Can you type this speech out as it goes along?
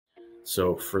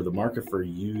So for the market for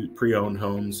pre-owned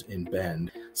homes in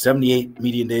Bend, 78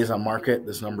 median days on market.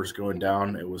 This number is going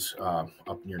down. It was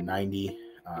up near 90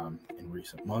 in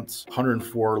recent months.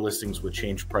 104 listings with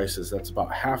change prices. That's about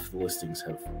half the listings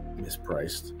have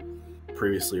mispriced.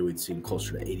 Previously, we'd seen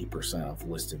closer to 80% of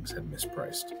listings have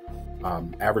mispriced.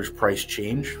 Average price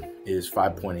change is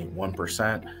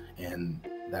 5.81%, and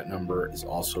that number is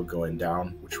also going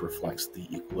down, which reflects the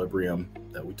equilibrium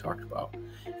that we talked about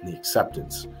and the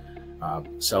acceptance.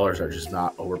 Sellers are just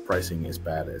not overpricing as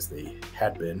bad as they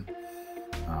had been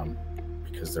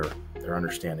because they're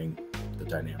understanding the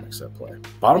dynamics at play.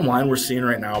 Bottom line, we're seeing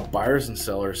right now, buyers and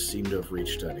sellers seem to have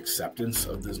reached an acceptance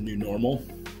of this new normal,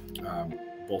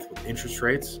 both with interest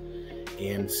rates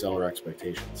and seller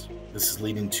expectations. This is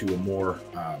leading to a more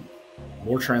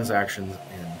transactions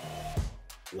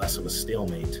and less of a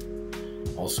stalemate,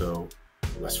 also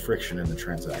less friction in the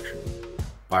transaction.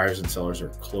 Buyers and sellers are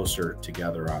closer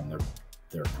together on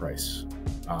their price.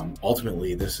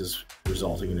 Ultimately, this is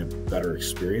resulting in a better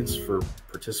experience for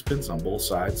participants on both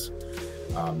sides.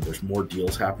 There's more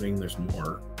deals happening. There's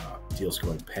more deals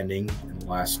going pending in the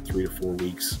last 3 to 4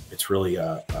 weeks. It's really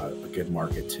a good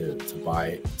market to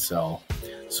buy and sell.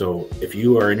 So if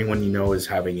you or anyone you know is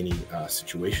having any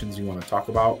situations you want to talk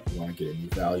about, you want to get a new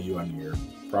value on your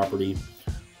property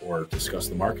or discuss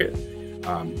the market,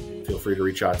 feel free to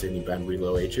reach out to any Bend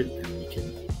Relo agent and we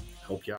can help you out.